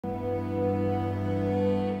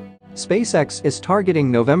SpaceX is targeting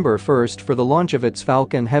November 1st for the launch of its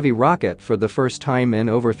Falcon Heavy rocket for the first time in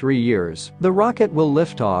over 3 years. The rocket will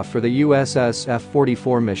lift off for the USS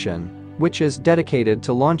F-44 mission, which is dedicated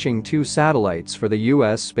to launching 2 satellites for the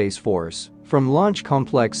U.S. Space Force from Launch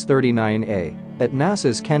Complex 39A at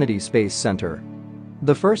NASA's Kennedy Space Center.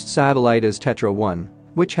 The first satellite is Tetra 1,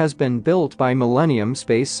 which has been built by Millennium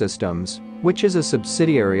Space Systems, which is a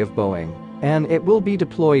subsidiary of Boeing, and it will be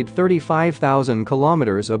deployed 35,000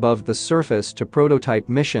 kilometers above the surface to prototype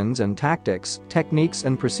missions and tactics, techniques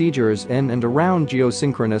and procedures in and around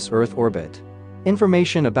geosynchronous Earth orbit.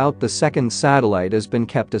 Information about the second satellite has been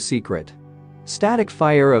kept a secret. Static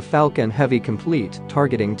fire of Falcon Heavy complete,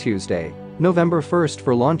 targeting Tuesday, November 1st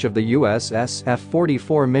for launch of the USS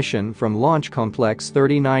F-44 mission from Launch Complex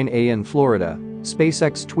 39A in Florida,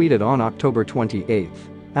 SpaceX tweeted on October 28.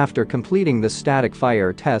 After completing the static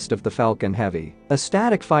fire test of the Falcon Heavy. A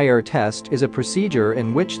static fire test is a procedure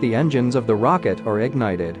in which the engines of the rocket are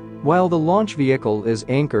ignited while the launch vehicle is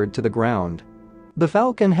anchored to the ground. The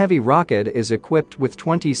Falcon Heavy rocket is equipped with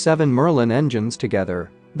 27 Merlin engines together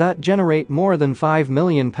that generate more than 5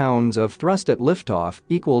 million pounds of thrust at liftoff,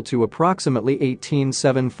 equal to approximately 18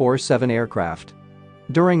 747 aircraft.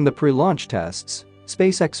 During the pre-launch tests,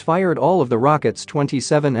 SpaceX fired all of the rocket's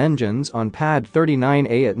 27 engines on Pad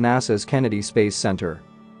 39A at NASA's Kennedy Space Center.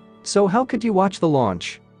 So how could you watch the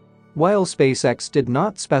launch? While SpaceX did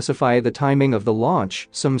not specify the timing of the launch,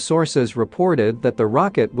 some sources reported that the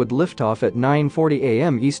rocket would lift off at 9:40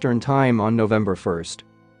 a.m. Eastern Time on November 1st.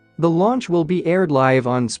 The launch will be aired live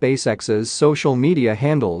on SpaceX's social media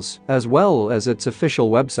handles, as well as its official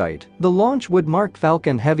website. The launch would mark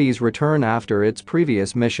Falcon Heavy's return after its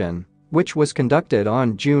previous mission, which was conducted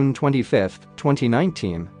on June 25,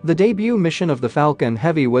 2019. The debut mission of the Falcon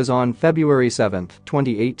Heavy was on February 7,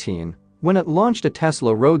 2018, when it launched a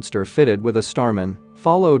Tesla Roadster fitted with a Starman,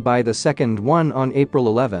 followed by the second one on April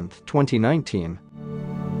 11, 2019.